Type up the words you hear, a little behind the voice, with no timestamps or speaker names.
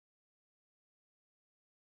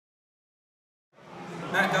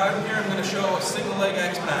Godden here. I'm going to show a single leg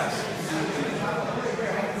X pass.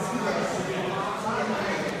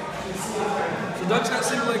 So Doug's got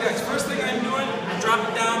single leg X. First thing I'm doing, I'm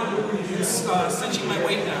dropping down, cinching my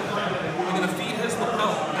weight down. I'm going to feed his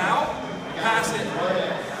lapel. Now, pass it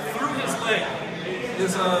through his leg,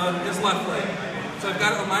 his left leg. So I've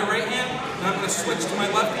got it on my right hand, and I'm going to switch to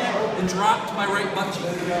my left hand and drop to my right butt cheek.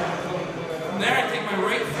 From there, I take my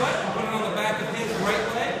right foot and put it on the back of his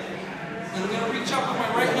right leg, and I'm going to reach up with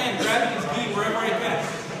my right hand, grabbing his gi wherever I can.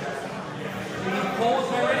 I'm going to pull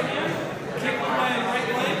with my right hand, kick with my right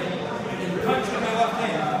leg, and punch with my left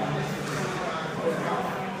hand.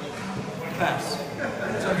 Pass.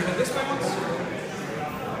 So I'm going to this way once.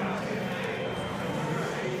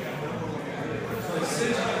 So I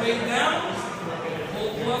cinch my weight down.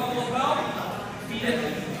 Hold the left lapel, feed it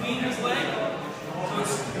between his leg, so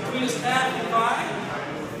it's between his calf and thigh.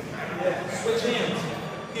 Switch hands.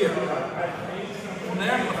 Here. From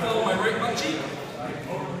there, I'm going to follow my right butt cheek.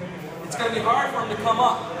 It's going to be hard for him to come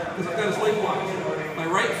up because I've got his leg locked. My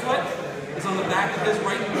right foot is on the back of his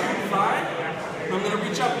right thigh, and I'm going to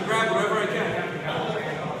reach up and grab whatever I can.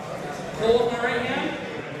 Pull with my right hand,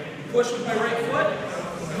 push with my right foot,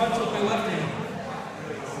 and punch with my left hand.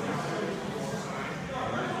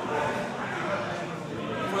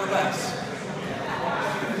 For the best.